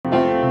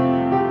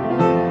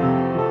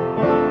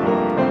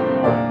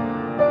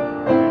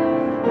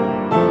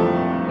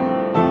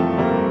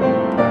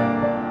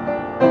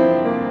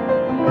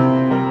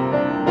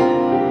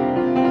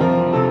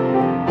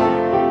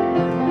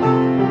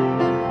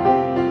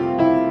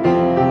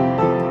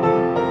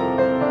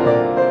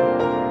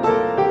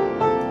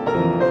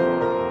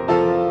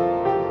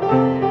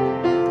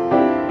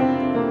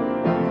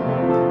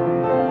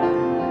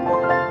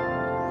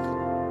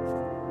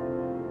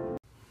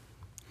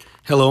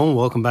Hello and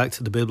welcome back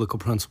to the Biblical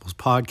Principles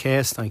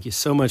Podcast. Thank you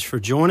so much for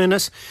joining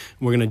us.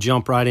 We're going to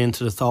jump right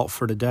into the thought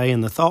for today.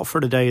 And the thought for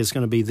today is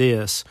going to be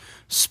this: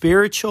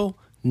 spiritual,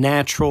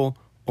 natural,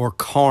 or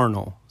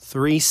carnal.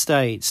 3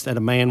 states that a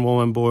man,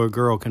 woman, boy, or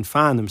girl can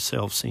find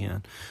themselves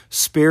in.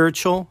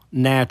 Spiritual,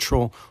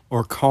 natural,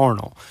 or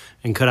carnal.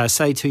 And could I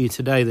say to you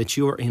today that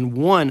you are in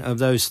one of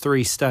those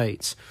 3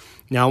 states?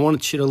 Now, I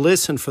want you to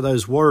listen for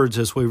those words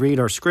as we read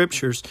our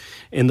scriptures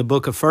in the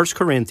book of 1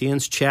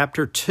 Corinthians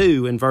chapter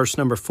 2 and verse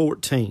number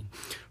 14.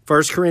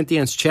 1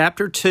 Corinthians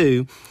chapter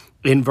 2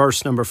 in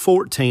verse number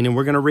 14, and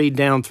we're going to read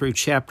down through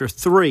chapter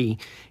 3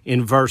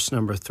 in verse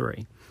number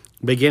 3,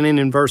 beginning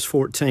in verse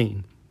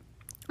 14.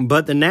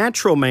 But the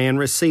natural man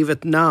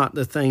receiveth not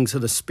the things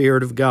of the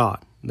Spirit of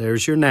God.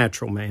 There's your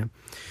natural man.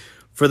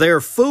 For they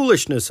are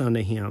foolishness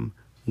unto him,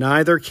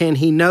 neither can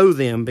he know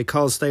them,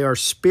 because they are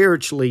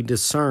spiritually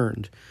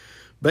discerned.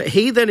 But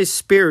he that is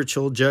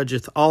spiritual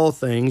judgeth all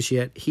things,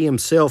 yet he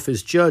himself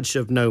is judged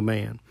of no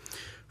man.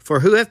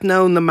 For who hath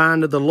known the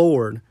mind of the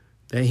Lord,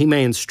 that he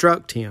may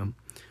instruct him?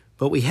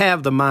 But we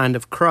have the mind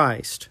of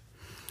Christ.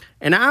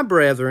 And I,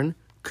 brethren,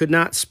 could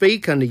not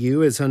speak unto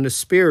you as unto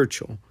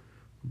spiritual,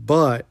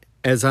 but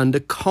as unto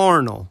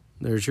carnal.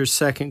 There's your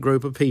second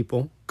group of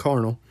people,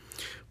 carnal.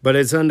 But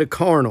as unto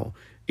carnal,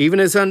 even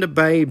as unto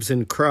babes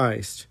in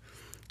Christ.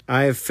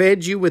 I have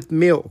fed you with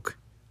milk,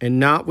 and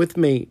not with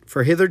meat,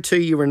 for hitherto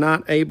you were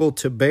not able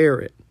to bear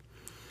it.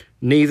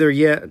 Neither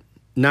yet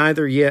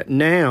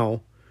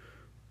now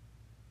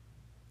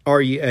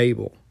are ye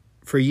able,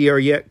 for ye are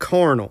yet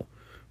carnal.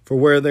 For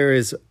where there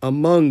is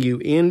among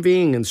you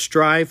envying and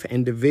strife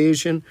and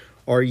division,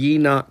 are ye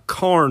not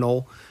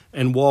carnal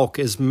and walk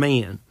as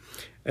men?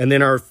 And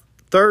then our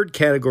third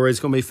category is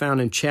going to be found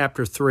in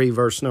chapter 3,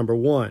 verse number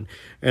 1.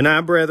 And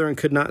I, brethren,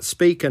 could not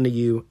speak unto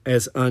you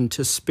as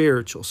unto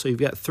spiritual. So you've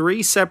got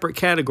 3 separate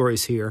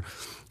categories here: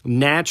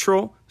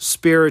 natural,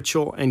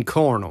 spiritual, and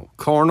carnal.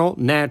 Carnal,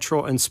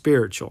 natural, and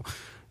spiritual.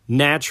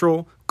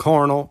 Natural,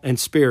 carnal, and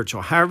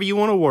spiritual. However you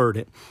want to word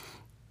it,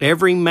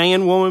 every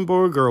man, woman,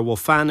 boy, or girl will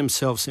find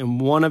themselves in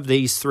one of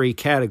these 3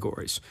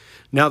 categories.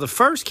 Now, the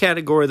first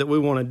category that we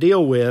want to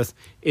deal with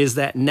is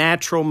that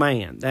natural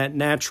man,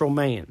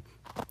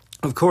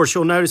 Of course,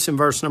 you'll notice in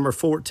verse number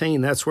 14,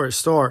 that's where it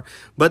starts.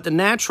 But the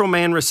natural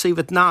man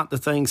receiveth not the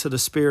things of the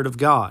Spirit of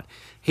God.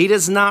 He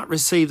does not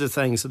receive the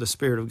things of the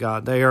Spirit of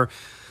God.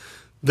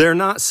 They're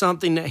not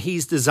something that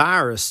he's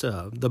desirous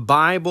of. The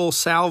Bible,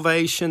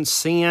 salvation,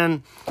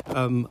 sin,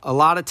 a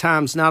lot of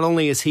times not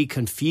only is he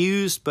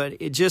confused, but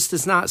it just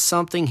is not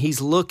something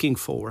he's looking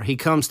for. He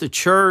comes to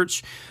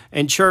church,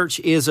 and church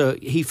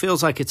he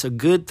feels like it's a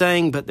good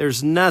thing, but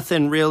there's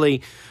nothing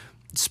really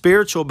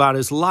spiritual about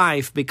his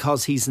life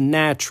because he's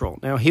natural.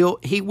 Now,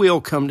 he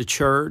will come to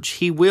church.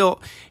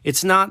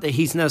 It's not that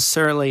he's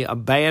necessarily a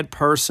bad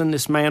person.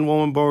 This man,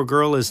 woman, boy, or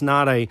girl is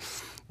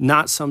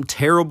not some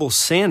terrible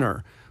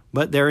sinner,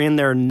 but they're in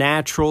their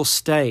natural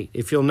state.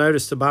 If you'll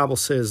notice, the Bible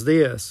says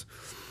this: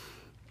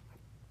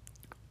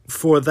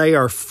 for they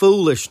are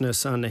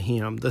foolishness unto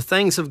him. The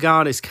things of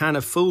God is kind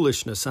of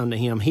foolishness unto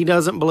him. He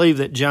doesn't believe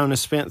that Jonah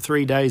spent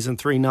 3 days and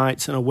 3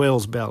 nights in a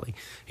whale's belly.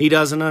 He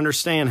doesn't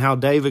understand how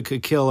David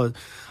could kill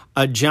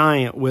a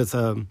giant with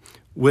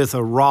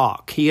a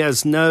rock. He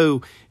has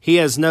no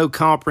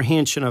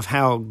comprehension of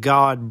how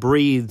God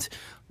breathed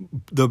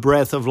the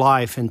breath of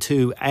life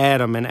into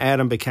Adam, and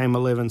Adam became a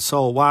living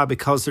soul. Why?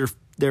 Because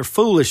they're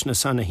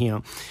foolishness unto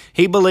him.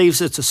 He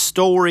believes it's a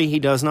story. He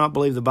does not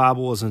believe the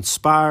Bible was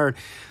inspired.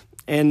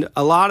 And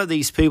a lot of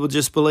these people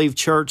just believe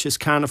church is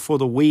kind of for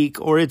the weak,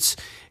 or it's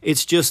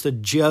just a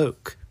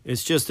joke.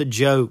 It's just a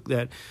joke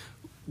that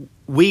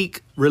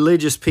weak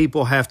religious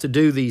people have to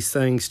do these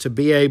things to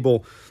be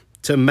able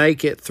to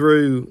make it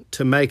through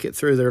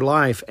their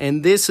life.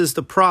 And this is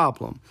the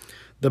problem.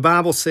 The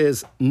Bible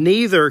says,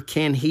 neither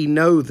can he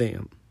know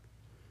them.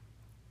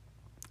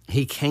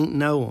 He can't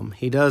know them.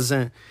 He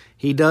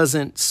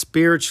doesn't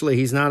spiritually,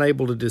 he's not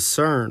able to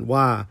discern.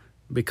 Why?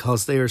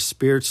 Because they are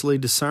spiritually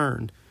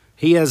discerned.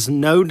 He has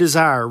no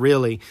desire,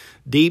 really,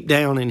 deep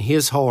down in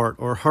his heart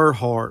or her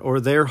heart or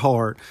their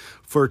heart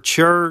for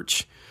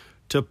church,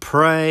 to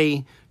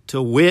pray,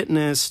 to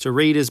witness, to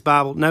read his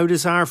Bible. No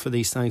desire for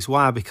these things.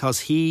 Why? Because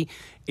he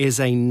is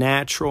a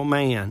natural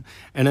man.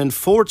 And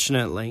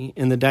unfortunately,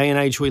 in the day and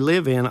age we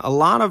live in, a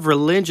lot of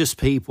religious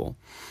people,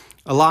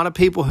 a lot of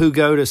people who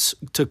go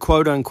to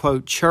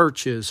quote-unquote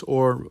churches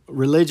or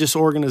religious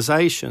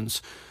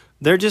organizations,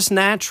 they're just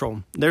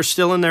natural. They're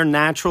still in their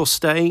natural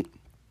state.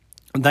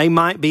 They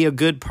might be a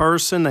good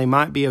person. They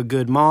might be a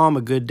good mom,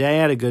 a good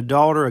dad, a good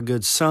daughter, a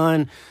good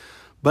son,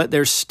 but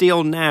they're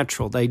still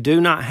natural. They do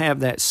not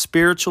have that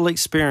spiritual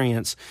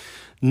experience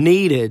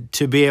needed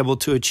to be able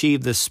to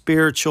achieve the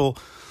spiritual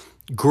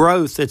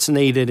growth that's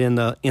needed in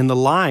the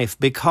life,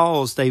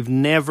 because they've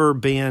never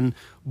been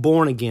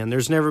born again.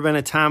 There's never been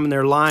a time in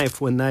their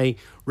life when they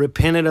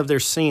repented of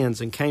their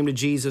sins and came to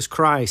Jesus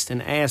Christ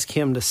and asked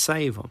him to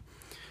save them.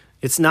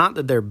 It's not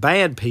that they're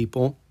bad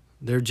people.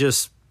 They're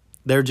just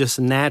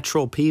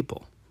natural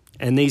people.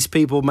 And these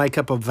people make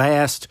up a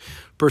vast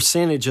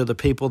percentage of the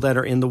people that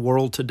are in the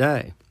world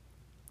today.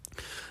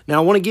 Now,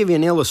 I want to give you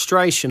an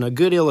illustration, a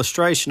good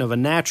illustration of a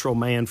natural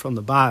man from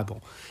the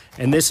Bible.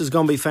 And this is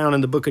going to be found in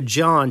the book of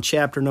John,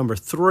 chapter number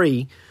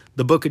 3.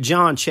 The book of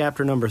John,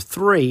 chapter number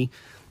 3.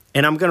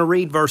 And I'm going to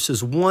read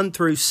verses 1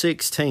 through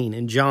 16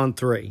 in John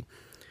 3.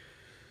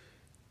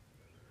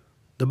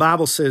 The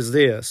Bible says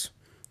this: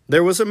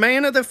 There was a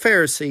man of the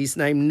Pharisees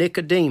named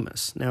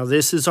Nicodemus. Now,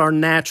 this is our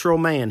natural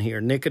man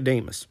here,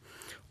 Nicodemus,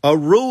 a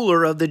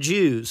ruler of the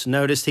Jews.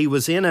 Notice he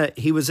was in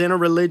a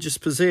religious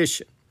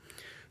position.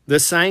 The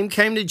same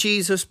came to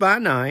Jesus by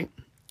night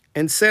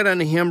and said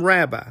unto him,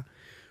 Rabbi,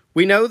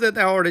 we know that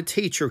thou art a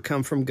teacher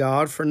come from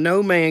God, for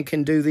no man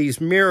can do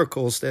these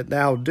miracles that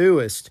thou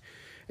doest,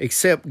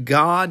 except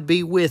God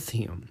be with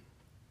him.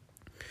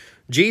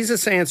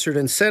 Jesus answered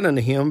and said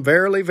unto him,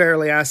 Verily,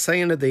 verily, I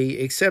say unto thee,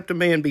 except a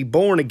man be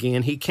born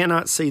again, he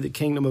cannot see the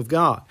kingdom of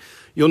God.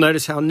 You'll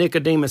notice how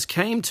Nicodemus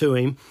came to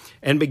him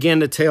and began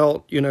to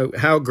tell,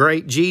 how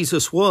great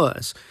Jesus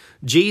was.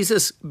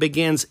 Jesus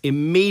begins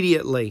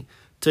immediately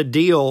to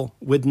deal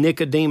with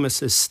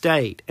Nicodemus'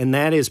 state, and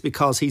that is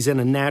because he's in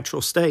a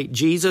natural state.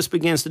 Jesus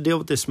begins to deal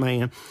with this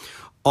man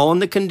on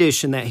the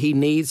condition that he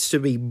needs to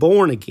be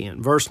born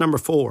again. Verse number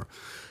 4,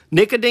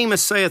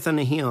 Nicodemus saith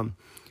unto him,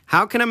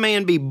 How can a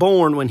man be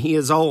born when he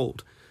is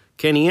old?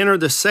 Can he enter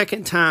the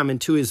second time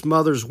into his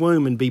mother's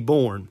womb and be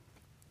born?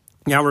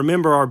 Now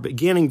remember our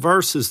beginning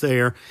verses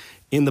there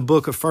in the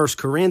book of 1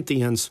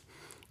 Corinthians.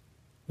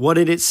 What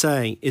did it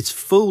say? It's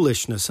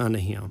foolishness unto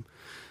him.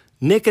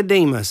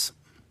 Nicodemus,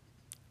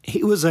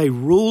 he was a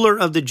ruler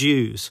of the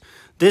Jews.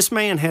 This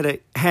man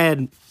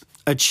had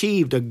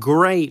achieved a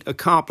great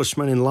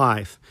accomplishment in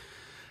life.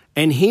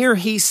 And here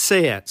he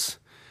sits,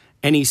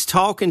 and he's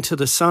talking to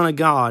the Son of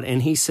God,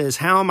 and he says,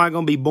 How am I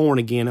going to be born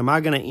again? Am I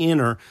going to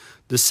enter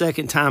the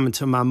second time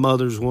into my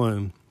mother's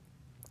womb?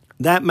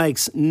 That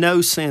makes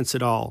no sense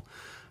at all.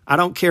 I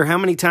don't care how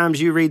many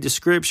times you read the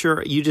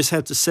scripture, you just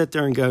have to sit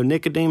there and go,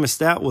 Nicodemus,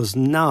 that was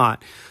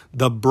not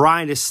the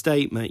brightest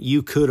statement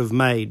you could have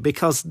made,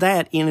 because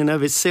that in and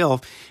of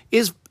itself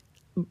is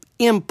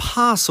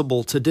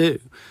impossible to do.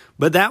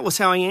 But that was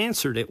how he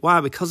answered it. Why?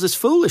 Because it's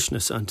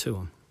foolishness unto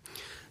him.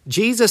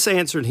 Jesus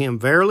answered him,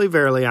 Verily,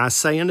 verily, I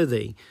say unto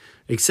thee,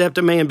 except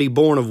a man be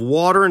born of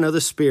water and of the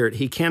Spirit,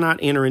 he cannot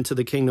enter into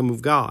the kingdom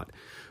of God.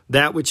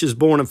 That which is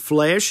born of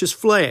flesh is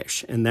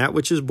flesh, and that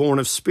which is born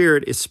of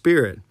spirit is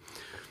spirit.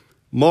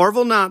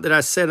 Marvel not that I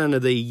said unto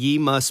thee, Ye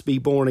must be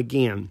born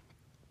again.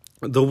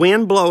 The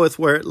wind bloweth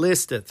where it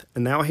listeth,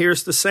 and thou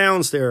hearest the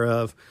sounds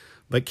thereof,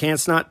 but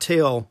canst not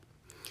tell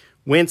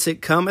whence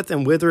it cometh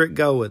and whither it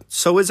goeth.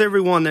 So is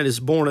every one that is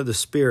born of the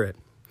Spirit.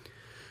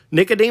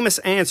 Nicodemus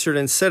answered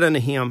and said unto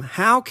him,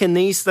 How can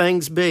these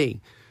things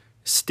be?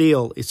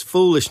 Still, it's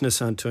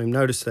foolishness unto him.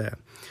 Notice that.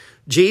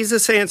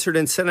 Jesus answered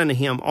and said unto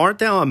him, Art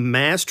thou a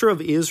master of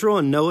Israel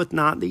and knoweth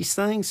not these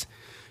things?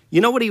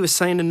 You know what he was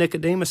saying to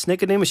Nicodemus?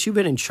 Nicodemus, you've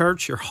been in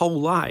church your whole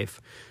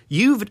life.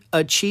 You've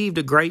achieved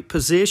a great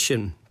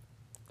position.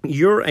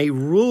 You're a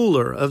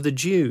ruler of the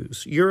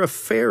Jews. You're a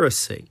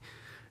Pharisee.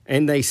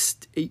 And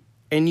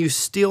you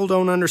still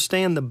don't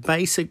understand the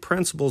basic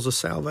principles of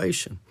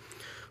salvation.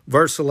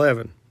 Verse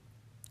 11,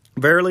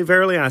 Verily,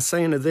 verily, I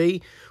say unto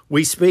thee,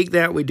 we speak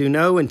that we do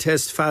know and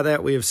testify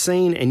that we have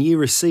seen, and ye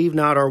receive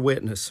not our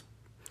witness.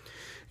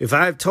 If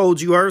I have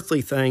told you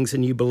earthly things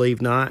and you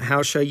believe not,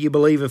 how shall you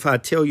believe if I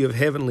tell you of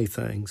heavenly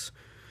things?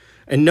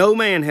 And no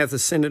man hath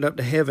ascended up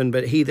to heaven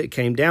but he that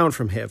came down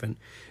from heaven,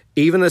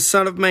 even the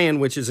Son of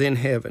Man which is in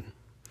heaven.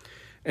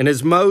 And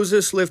as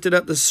Moses lifted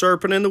up the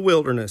serpent in the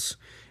wilderness,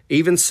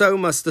 even so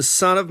must the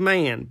Son of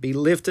Man be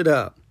lifted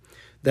up,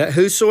 that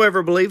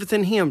whosoever believeth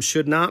in him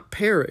should not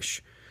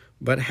perish,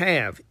 but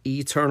have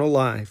eternal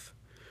life.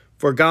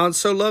 For God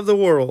so loved the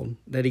world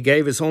that he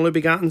gave his only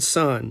begotten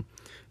Son,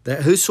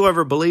 that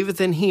whosoever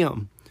believeth in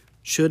him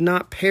should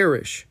not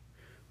perish,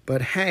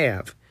 but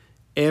have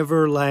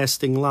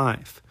everlasting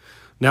life.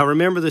 Now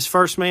remember, this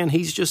first man,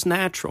 he's just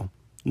natural.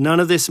 None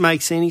of this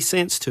makes any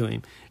sense to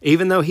him.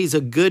 Even though he's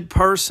a good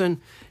person,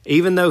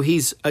 even though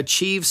he's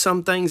achieved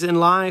some things in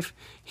life,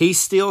 he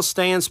still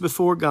stands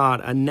before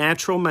God, a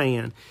natural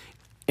man.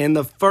 And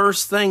the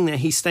first thing that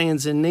he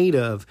stands in need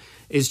of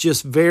is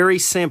just very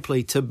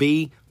simply to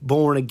be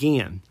born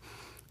again.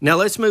 Now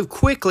let's move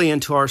quickly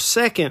into our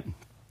second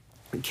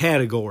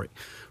category.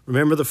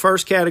 Remember, the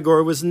first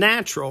category was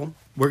natural.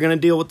 We're going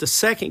to deal with the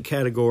second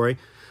category.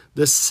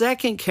 The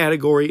second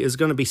category is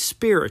going to be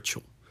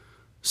spiritual.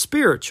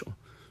 Spiritual.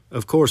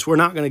 Of course, we're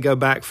not going to go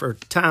back for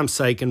time's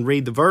sake and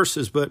read the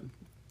verses, but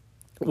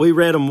we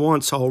read them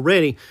once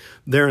already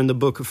there in the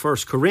book of 1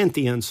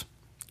 Corinthians.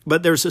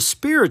 But there's a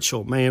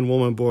spiritual man,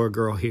 woman, boy, or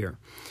girl here.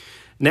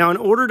 Now, in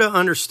order to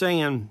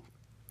understand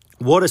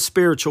what a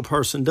spiritual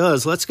person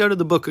does, let's go to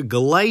the book of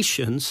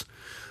Galatians.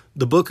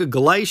 The book of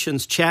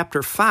Galatians,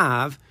 chapter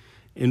 5,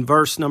 in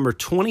verse number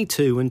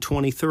 22 and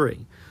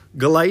 23.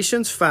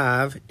 Galatians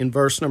 5, in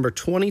verse number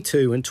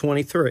 22 and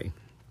 23.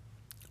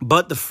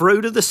 But the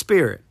fruit of the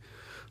Spirit,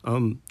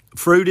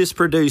 fruit is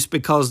produced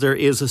because there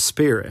is a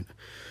Spirit.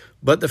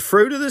 But the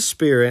fruit of the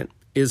Spirit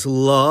is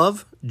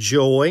love,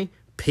 joy,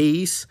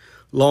 peace,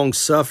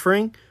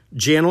 long-suffering,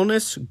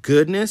 gentleness,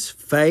 goodness,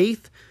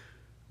 faith,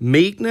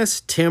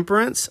 meekness,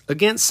 temperance.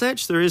 Against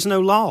such there is no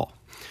law.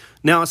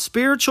 Now, a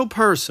spiritual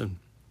person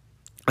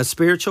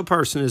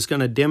is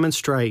going to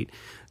demonstrate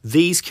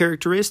these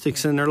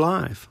characteristics in their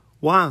life.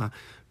 Why?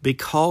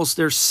 Because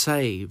they're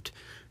saved.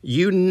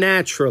 You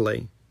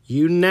naturally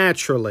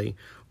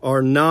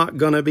are not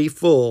going to be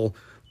full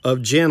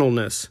of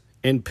gentleness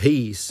and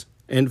peace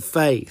and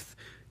faith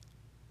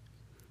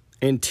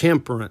and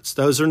temperance.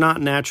 Those are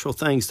not natural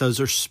things. Those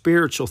are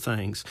spiritual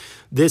things.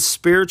 This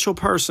spiritual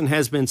person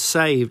has been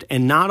saved,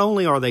 and not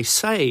only are they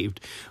saved,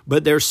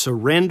 but they're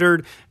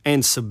surrendered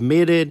and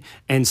submitted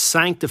and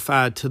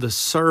sanctified to the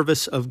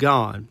service of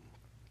God.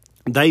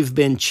 They've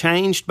been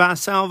changed by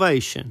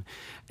salvation,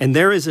 and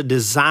there is a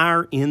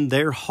desire in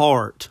their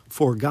heart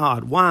for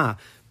God. Why?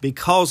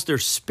 Because they're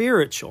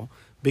spiritual.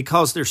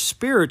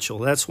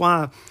 That's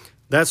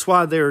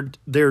why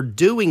they're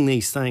doing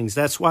these things.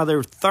 That's why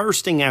they're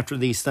thirsting after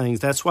these things.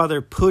 That's why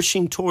they're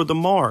pushing toward the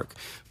mark,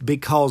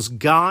 because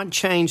God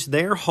changed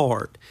their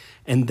heart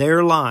and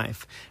their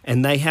life,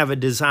 and they have a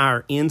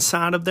desire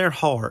inside of their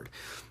heart,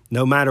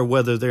 no matter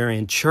whether they're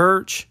in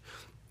church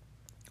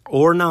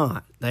or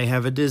not. They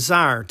have a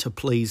desire to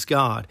please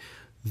God.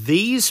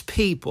 These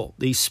people,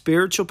 these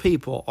spiritual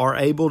people, are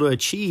able to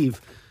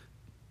achieve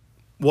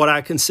what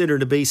I consider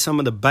to be some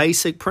of the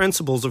basic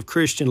principles of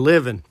Christian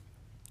living.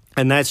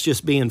 And that's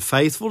just being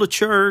faithful to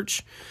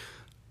church,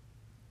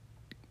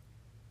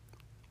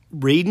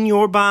 reading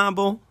your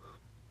Bible,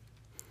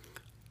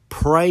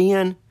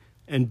 praying,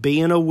 and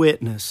being a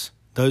witness.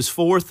 Those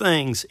four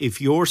things, if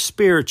you're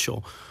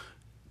spiritual,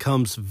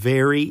 comes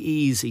very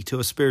easy to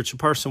a spiritual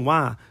person.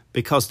 Why?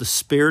 Because the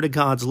Spirit of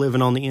God's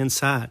living on the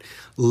inside,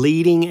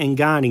 leading and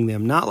guiding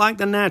them. Not like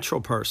the natural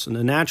person.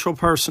 The natural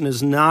person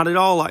is not at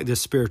all like the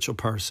spiritual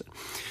person.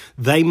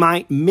 They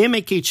might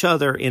mimic each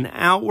other in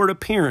outward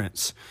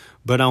appearance,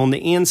 but on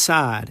the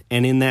inside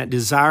and in that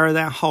desire of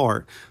that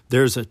heart,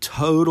 there's a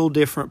total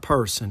different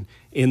person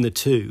in the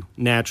two,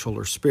 natural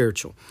or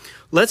spiritual.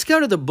 Let's go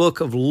to the book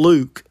of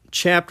Luke,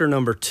 chapter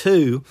number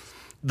 2.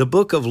 The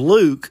book of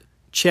Luke,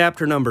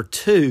 chapter number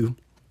 2.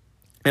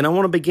 And I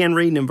want to begin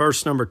reading in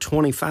verse number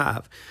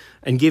 25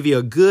 and give you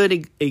a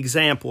good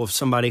example of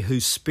somebody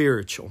who's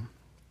spiritual.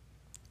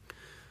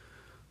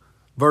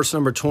 Verse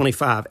number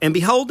 25. And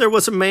behold, there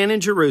was a man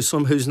in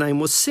Jerusalem whose name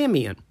was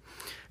Simeon.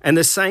 And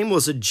the same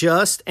was a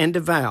just and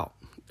devout.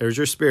 There's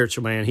your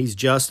spiritual man. He's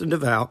just and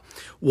devout,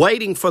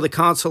 waiting for the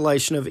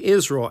consolation of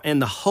Israel.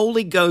 And the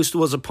Holy Ghost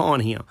was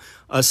upon him.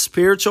 A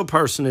spiritual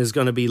person is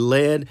going to be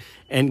led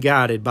and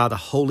guided by the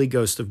Holy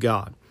Ghost of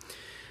God.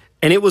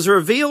 And it was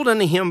revealed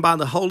unto him by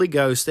the Holy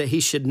Ghost that he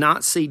should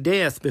not see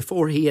death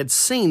before he had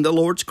seen the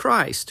Lord's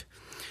Christ.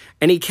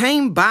 And he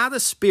came by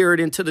the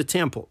Spirit into the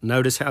temple.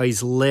 Notice how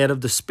he's led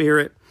of the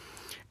Spirit.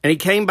 And he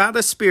came by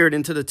the Spirit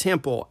into the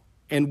temple.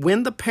 And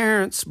when the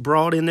parents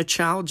brought in the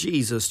child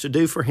Jesus to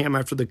do for him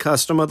after the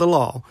custom of the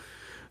law,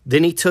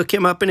 then he took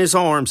him up in his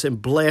arms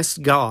and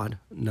blessed God.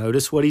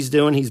 Notice what he's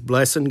doing. He's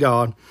blessing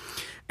God.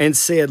 And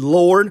said,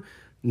 Lord,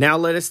 now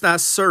lettest thy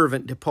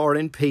servant depart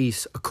in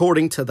peace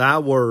according to thy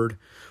word.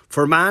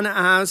 For mine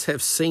eyes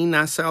have seen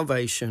thy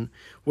salvation,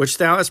 which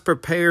thou hast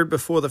prepared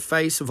before the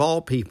face of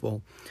all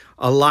people,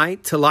 a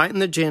light to lighten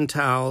the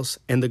Gentiles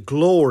and the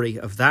glory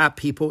of thy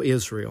people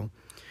Israel.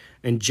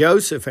 And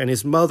Joseph and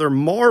his mother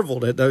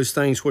marveled at those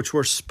things which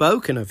were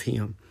spoken of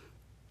him.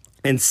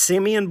 And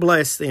Simeon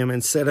blessed them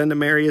and said unto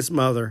Mary his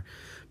mother,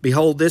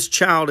 Behold, this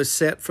child is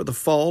set for the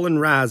fall and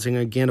rising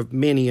again of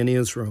many in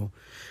Israel,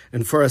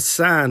 and for a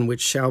sign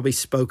which shall be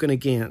spoken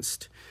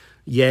against.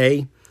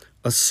 Yea,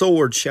 a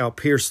sword shall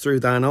pierce through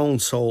thine own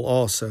soul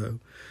also,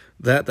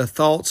 that the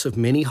thoughts of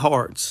many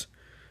hearts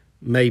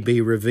may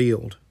be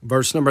revealed.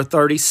 Verse number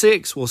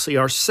 36, we'll see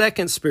our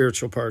second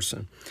spiritual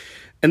person.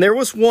 And there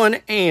was one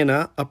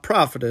Anna, a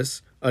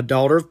prophetess, a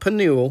daughter of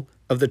Penuel,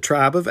 of the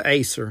tribe of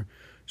Aser.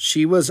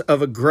 She was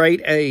of a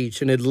great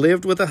age, and had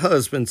lived with a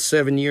husband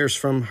 7 years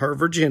from her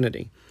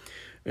virginity.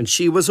 And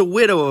she was a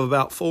widow of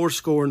about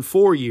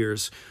 84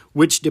 years,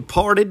 which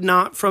departed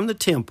not from the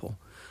temple,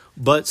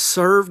 but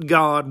served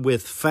God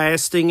with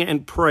fasting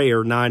and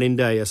prayer night and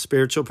day. A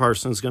spiritual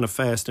person is going to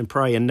fast and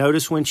pray. And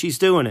notice when she's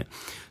doing it,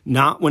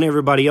 not when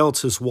everybody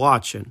else is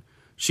watching.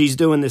 She's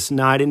doing this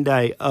night and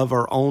day of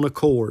her own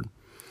accord.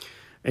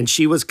 And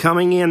she was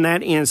coming in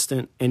that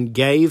instant and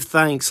gave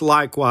thanks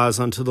likewise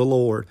unto the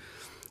Lord,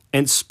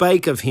 and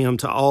spake of him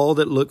to all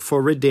that looked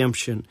for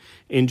redemption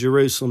in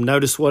Jerusalem.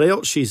 Notice what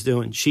else she's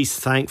doing. She's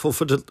thankful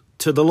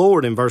to the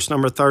Lord in verse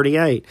number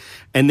 38.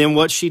 And then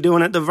what's she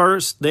doing at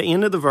the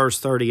end of the verse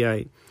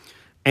 38?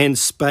 And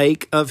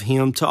spake of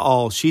him to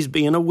all. She's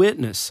being a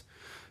witness.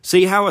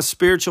 See how a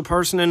spiritual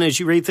person, and as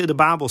you read through the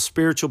Bible,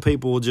 spiritual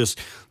people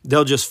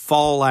they'll just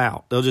fall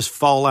out. They'll just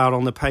fall out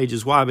on the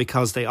pages. Why?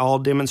 Because they all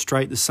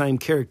demonstrate the same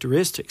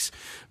characteristics.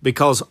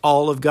 Because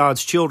all of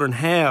God's children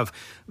have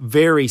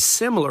very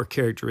similar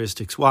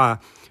characteristics. Why?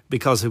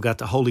 Because they've got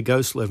the Holy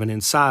Ghost living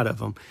inside of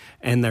them,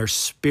 and they're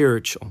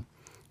spiritual.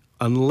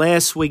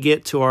 Unless we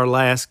get to our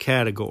last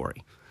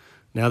category,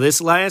 Now,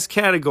 this last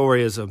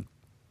category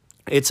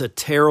it's a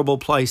terrible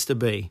place to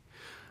be.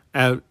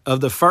 Out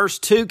of the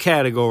first two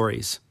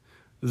categories,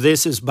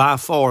 this is by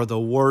far the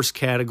worst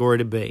category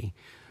to be.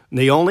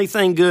 The only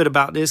thing good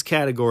about this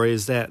category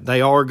is that they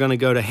are going to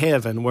go to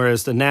heaven,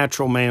 whereas the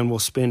natural man will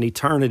spend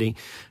eternity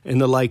in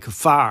the lake of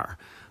fire.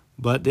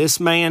 But this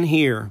man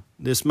here,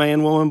 this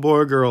man, woman, boy,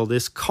 or girl,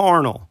 this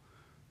carnal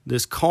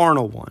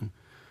one,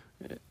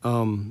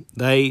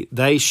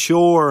 they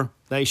sure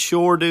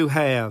do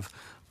have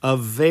a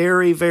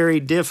very, very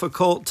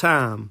difficult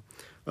time,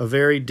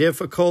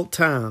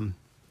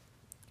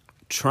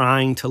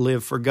 trying to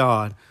live for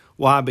God.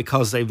 Why?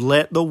 Because they've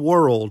let the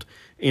world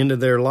into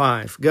their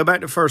life. Go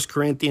back to 1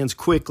 Corinthians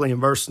quickly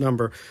in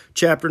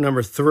chapter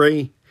number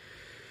 3,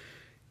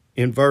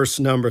 in verse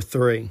number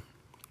 3.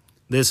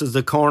 This is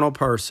the carnal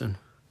person.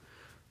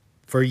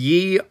 For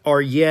ye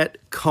are yet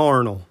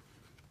carnal.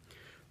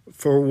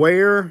 For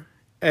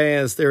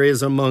whereas there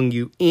is among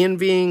you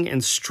envying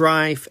and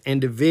strife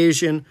and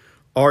division,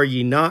 are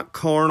ye not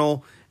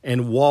carnal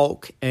and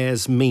walk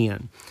as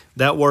men?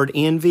 That word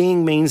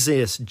envying means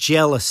this,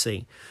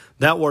 jealousy.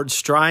 That word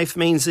strife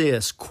means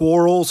this,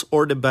 quarrels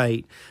or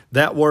debate.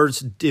 That word's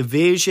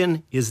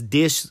division is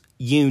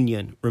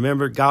disunion.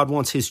 Remember, God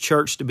wants His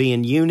church to be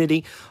in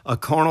unity. A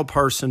carnal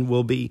person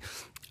will be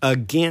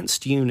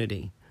against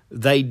unity.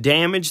 They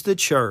damage the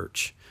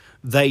church.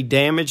 They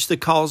damage the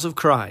cause of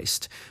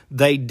Christ.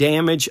 They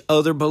damage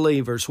other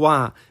believers.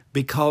 Why?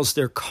 Because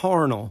they're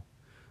carnal.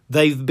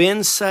 They've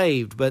been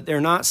saved, but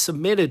they're not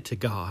submitted to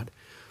God.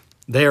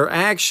 They're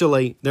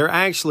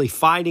actually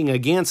fighting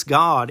against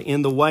God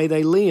in the way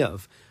they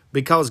live,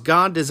 because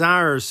God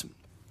desires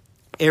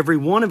every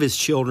one of His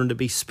children to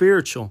be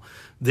spiritual.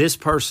 This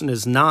person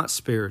is not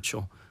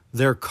spiritual.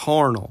 They're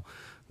carnal.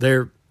 They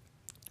are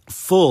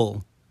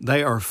full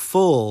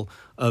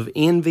of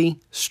envy,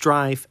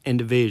 strife, and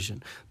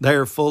division. They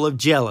are full of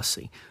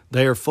jealousy.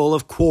 They are full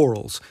of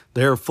quarrels.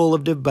 They are full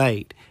of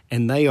debate,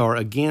 and they are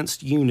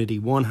against unity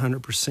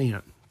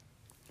 100%.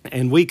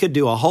 And we could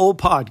do a whole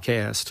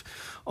podcast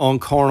on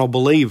carnal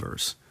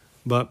believers,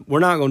 but we're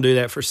not going to do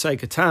that for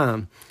sake of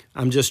time.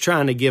 I'm just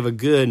trying to give you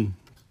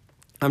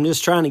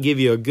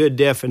a good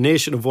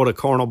definition of what a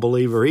carnal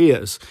believer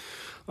is.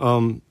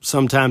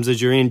 Sometimes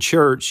as you're in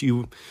church,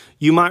 you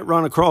might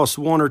run across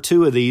one or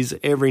two of these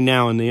every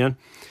now and then,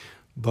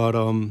 but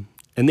and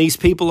these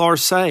people are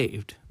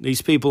saved.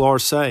 These people are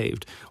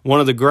saved. One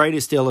of the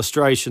greatest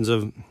illustrations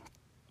of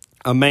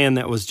a man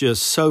that was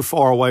just so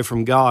far away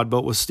from God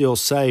but was still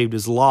saved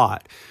is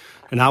Lot.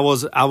 And I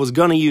was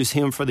going to use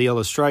him for the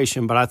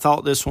illustration, but I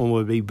thought this one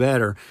would be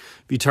better.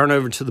 If you turn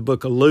over to the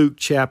book of Luke,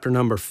 chapter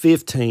number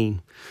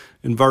 15,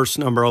 in verse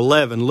number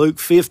 11. Luke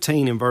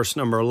 15 in verse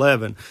number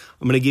 11.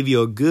 I'm going to give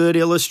you a good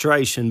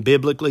illustration,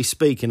 biblically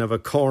speaking, of a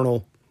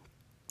carnal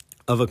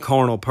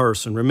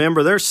person.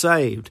 Remember, they're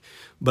saved,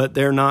 but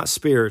they're not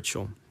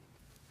spiritual.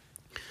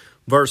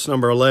 Verse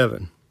number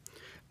 11.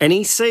 And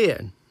he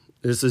said,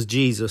 this is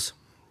Jesus,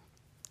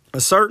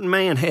 a certain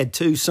man had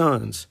 2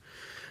 sons.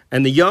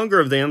 And the younger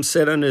of them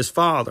said unto his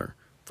father,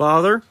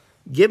 Father,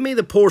 give me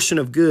the portion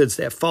of goods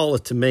that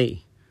falleth to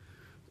me.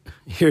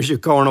 Here's your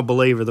carnal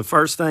believer. The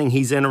first thing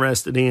he's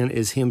interested in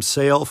is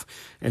himself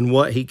and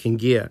what he can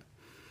get.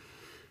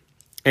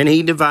 And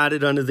he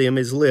divided unto them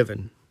his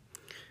living.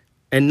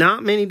 And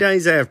not many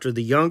days after,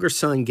 the younger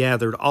son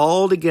gathered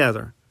all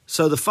together.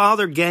 So the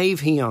father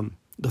gave him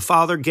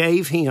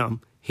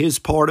his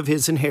part of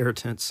his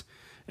inheritance.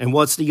 And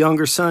what's the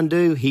younger son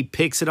do? He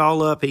picks it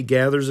all up. He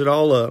gathers it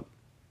all up.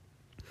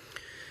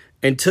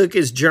 And took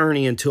his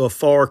journey into a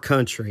far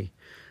country,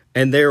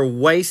 and there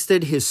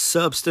wasted his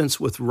substance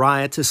with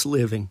riotous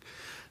living.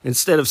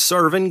 Instead of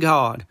serving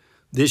God,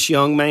 this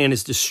young man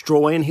is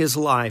destroying his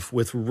life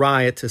with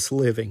riotous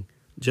living,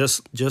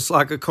 just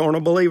like a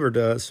carnal believer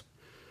does.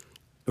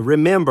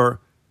 Remember,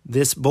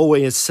 this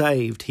boy is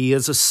saved. He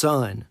is a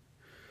son.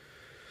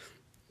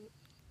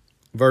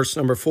 Verse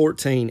number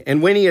 14,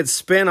 and when he had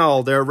spent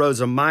all, there arose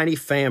a mighty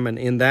famine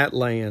in that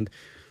land,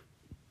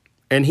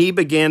 and he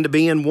began to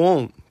be in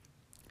want.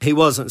 He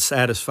wasn't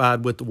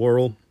satisfied with the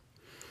world.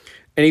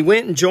 And he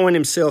went and joined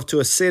himself to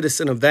a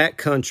citizen of that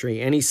country,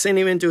 and he sent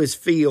him into his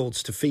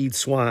fields to feed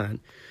swine.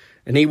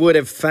 And he would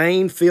have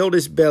fain filled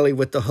his belly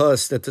with the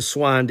husk that the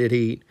swine did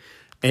eat,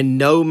 and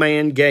no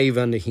man gave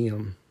unto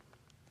him.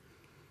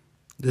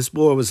 This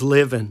boy was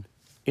living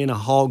in a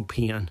hog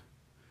pen.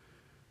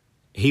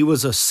 He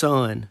was a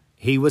son.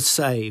 He was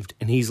saved,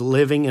 and he's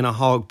living in a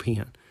hog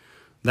pen.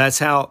 That's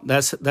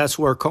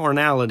where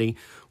carnality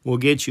will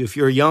get you. If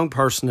you're a young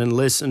person and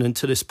listening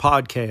to this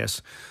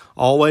podcast,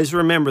 always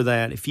remember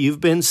that. If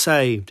you've been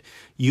saved,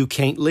 you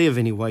can't live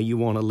any way you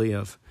want to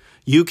live.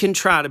 You can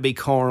try to be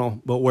carnal,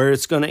 but where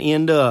it's going to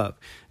end up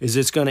is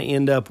it's going to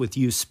end up with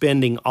you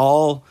spending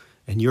all,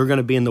 and you're going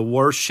to be in the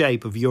worst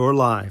shape of your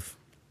life.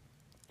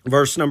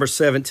 Verse number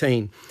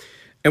 17.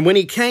 And when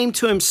he came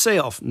to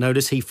himself,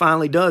 notice he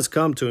finally does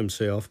come to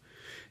himself,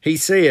 he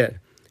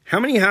said, How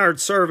many hired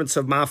servants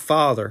of my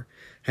father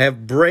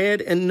have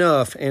bread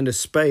enough and to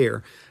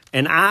spare,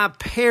 and I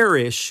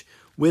perish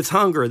with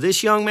hunger.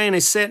 This young man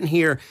is sitting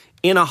here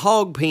in a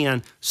hog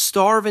pen,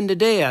 starving to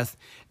death,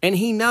 and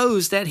he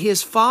knows that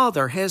his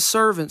father has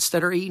servants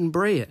that are eating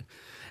bread.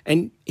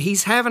 And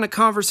he's having a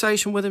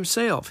conversation with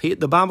himself.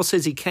 The Bible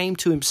says he came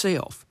to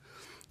himself.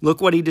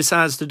 Look what he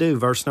decides to do,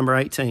 verse number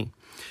 18.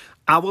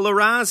 I will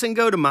arise and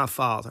go to my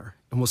father,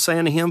 and will say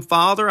unto him,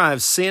 Father, I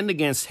have sinned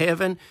against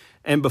heaven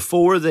and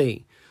before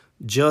thee.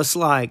 Just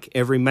like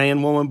every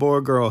man, woman, boy,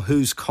 or girl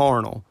who's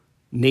carnal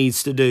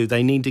needs to do.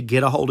 They need to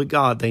get a hold of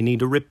God. They need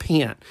to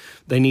repent.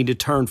 They need to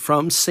turn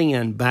from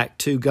sin back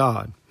to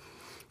God.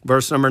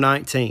 Verse number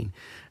 19.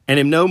 And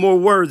am no more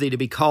worthy to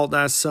be called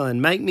thy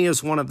son. Make me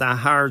as one of thy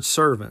hired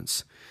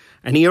servants.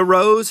 And he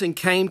arose and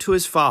came to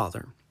his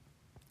father.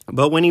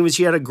 But when he was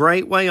yet a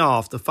great way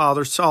off, the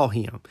father saw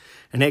him,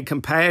 and had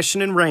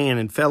compassion, and ran,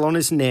 and fell on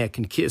his neck,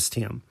 and kissed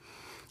him.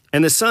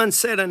 And the son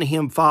said unto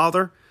him,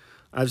 Father,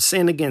 I have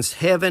sinned against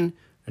heaven,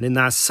 and in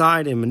thy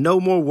sight am no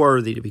more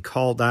worthy to be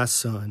called thy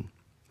son.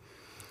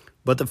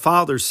 But the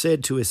father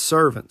said to his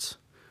servants,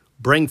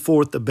 Bring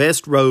forth the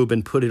best robe,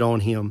 and put it on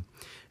him,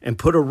 and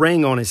put a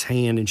ring on his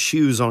hand, and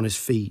shoes on his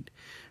feet,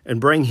 and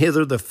bring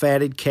hither the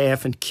fatted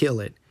calf, and kill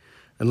it,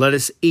 and let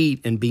us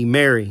eat and be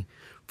merry.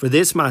 For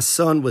this my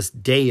son was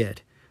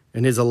dead,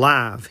 and is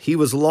alive. He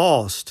was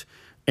lost,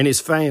 and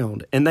is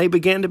found. And they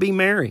began to be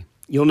merry.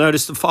 You'll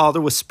notice the father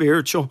was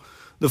spiritual.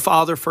 The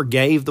father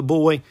forgave the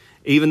boy,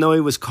 even though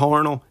he was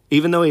carnal,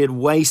 even though he had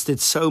wasted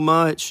so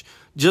much.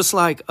 Just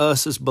like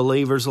us as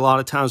believers, a lot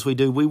of times we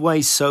do. We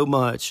waste so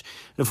much.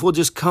 And if we'll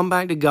just come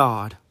back to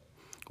God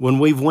when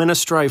we've went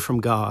astray from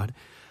God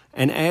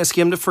and ask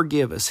him to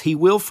forgive us, he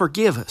will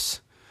forgive us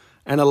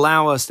and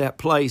allow us that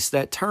place,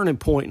 that turning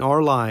point in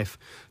our life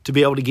to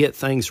be able to get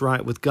things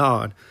right with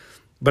God.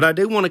 But I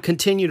do want to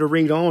continue to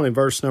read on in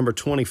verse number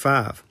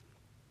 25.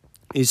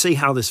 You see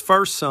how this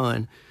first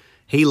son,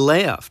 he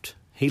left.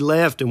 He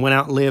left and went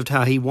out and lived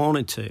how he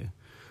wanted to.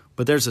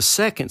 But there's a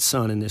second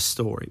son in this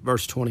story,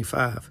 verse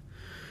 25.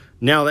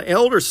 Now the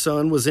elder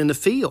son was in the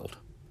field.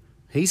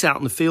 He's out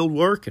in the field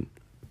working.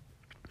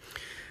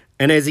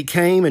 And as he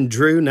came and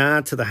drew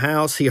nigh to the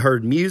house, he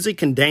heard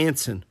music and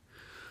dancing.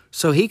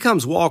 So he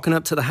comes walking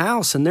up to the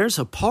house, and there's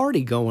a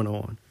party going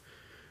on.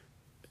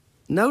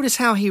 Notice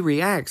how he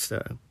reacts,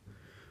 though.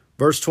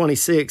 Verse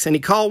 26, and he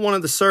called one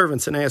of the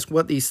servants and asked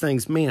what these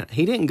things meant.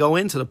 He didn't go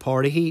into the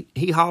party.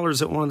 He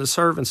hollers at one of the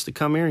servants to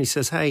come here, and he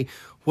says, hey,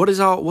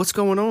 what's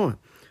going on?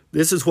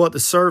 This is what the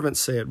servant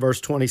said,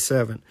 verse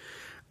 27.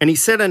 And he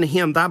said unto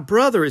him, Thy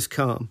brother is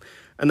come,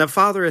 and thy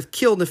father hath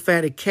killed the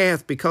fatted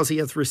calf, because he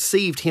hath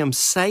received him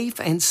safe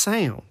and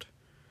sound.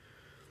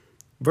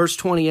 Verse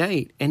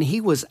 28, and he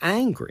was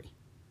angry,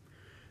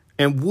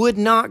 and would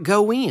not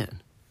go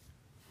in.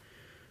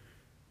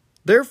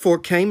 Therefore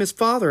came his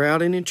father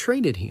out and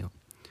entreated him.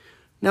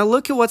 Now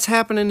look at what's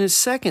happened in his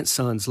second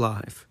son's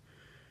life.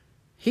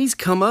 He's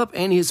come up,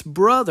 and his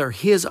brother,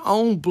 his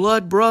own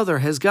blood brother,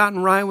 has gotten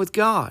right with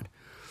God.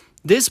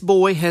 This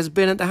boy has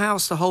been at the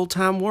house the whole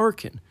time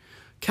working.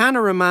 Kind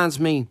of reminds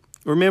me,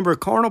 remember,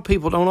 carnal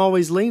people don't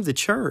always leave the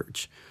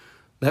church.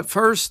 That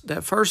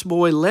first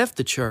boy left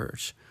the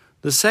church.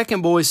 The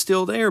second boy is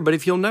still there, but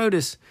if you'll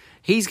notice,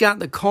 he's got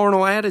the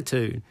carnal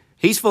attitude.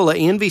 He's full of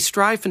envy,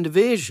 strife, and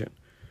division.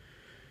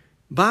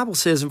 The Bible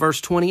says in verse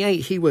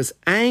 28, he was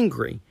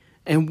angry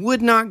and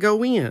would not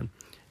go in.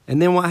 And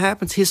then what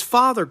happens? His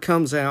father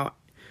comes out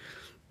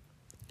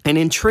and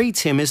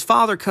entreats him. His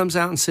father comes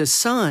out and says,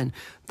 Son,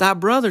 thy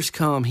brother's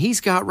come.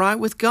 He's got right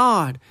with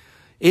God.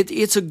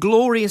 It's a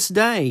glorious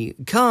day.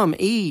 Come,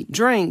 eat,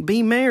 drink,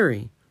 be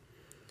merry.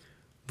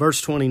 Verse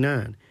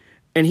 29.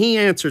 And he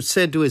answered,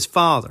 said to his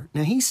father.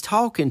 Now he's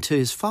talking to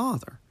his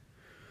father.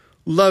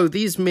 Lo,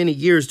 these many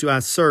years do I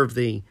serve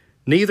thee,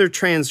 neither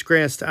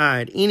transgressed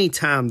I at any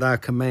time thy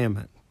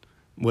commandment.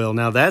 Well,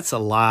 now that's a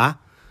lie.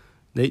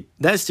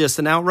 That's just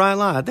an outright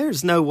lie.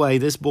 There's no way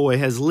this boy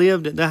has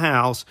lived at the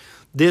house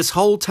this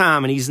whole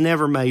time and he's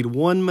never made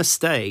one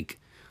mistake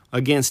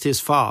against his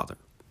father.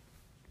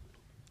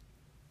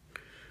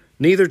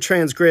 Neither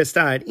transgressed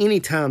I at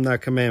any time thy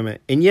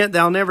commandment, and yet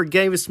thou never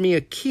gavest me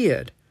a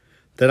kid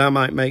that I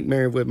might make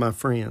merry with my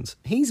friends.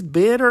 He's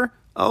bitter.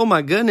 Oh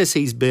my goodness,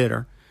 he's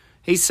bitter.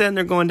 He's sitting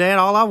there going, Dad,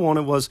 all I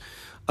wanted was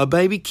a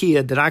baby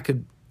kid that I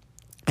could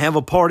have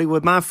a party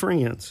with my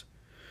friends.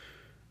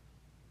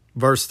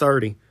 Verse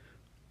 30.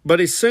 But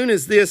as soon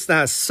as this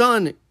thy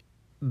son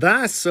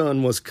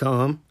was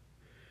come,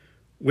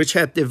 which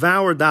hath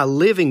devoured thy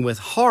living with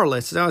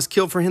harlots, thou hast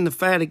killed for him the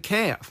fatted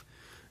calf.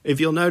 If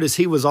you'll notice,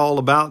 he was all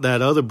about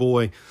that other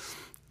boy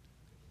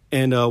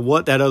and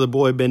what that other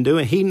boy had been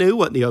doing. He knew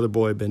what the other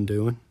boy had been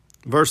doing.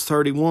 Verse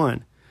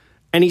 31.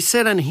 And he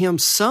said unto him,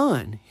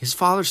 Son, his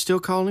father still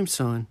called him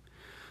son,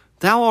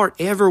 thou art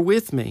ever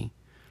with me,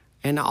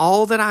 and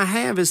all that I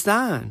have is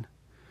thine.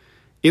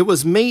 It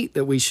was meet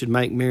that we should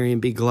make merry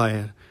and be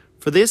glad.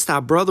 For this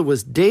thy brother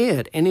was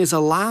dead and is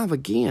alive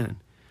again,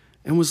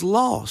 and was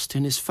lost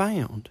and is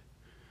found.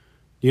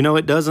 You know,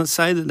 it doesn't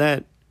say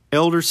that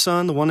elder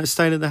son, the one that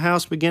stayed at the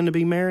house, began to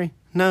be merry.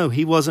 No,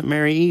 he wasn't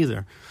merry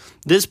either.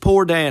 This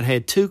poor dad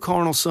had two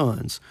carnal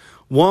sons.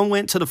 One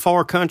went to the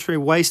far country,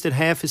 wasted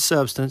half his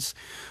substance.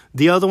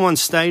 The other one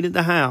stayed at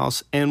the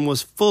house and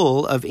was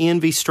full of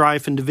envy,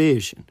 strife, and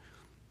division.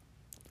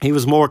 He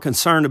was more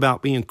concerned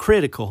about being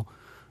critical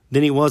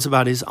than he was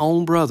about his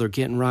own brother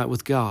getting right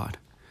with God.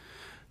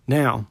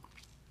 Now,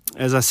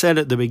 as I said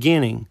at the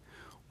beginning,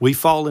 we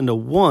fall into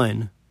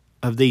one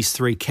of these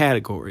three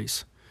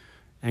categories.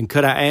 And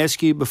could I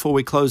ask you before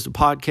we close the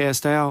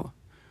podcast out,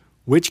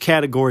 which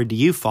category do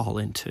you fall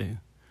into?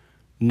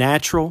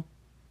 Natural,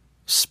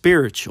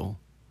 spiritual,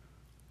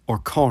 or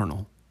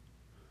carnal?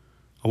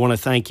 I want to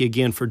thank you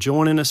again for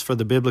joining us for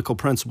the Biblical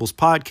Principles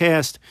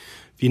Podcast.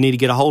 If you need to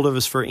get a hold of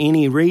us for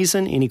any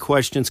reason, any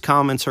questions,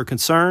 comments, or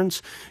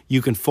concerns,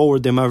 you can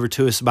forward them over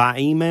to us by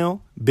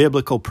email,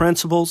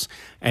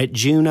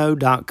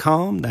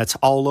 biblicalprinciples@juno.com. That's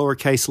all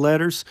lowercase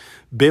letters,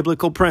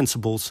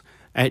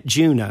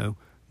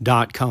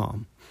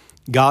 biblicalprinciples@juno.com.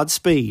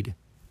 Godspeed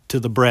to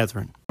the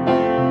brethren.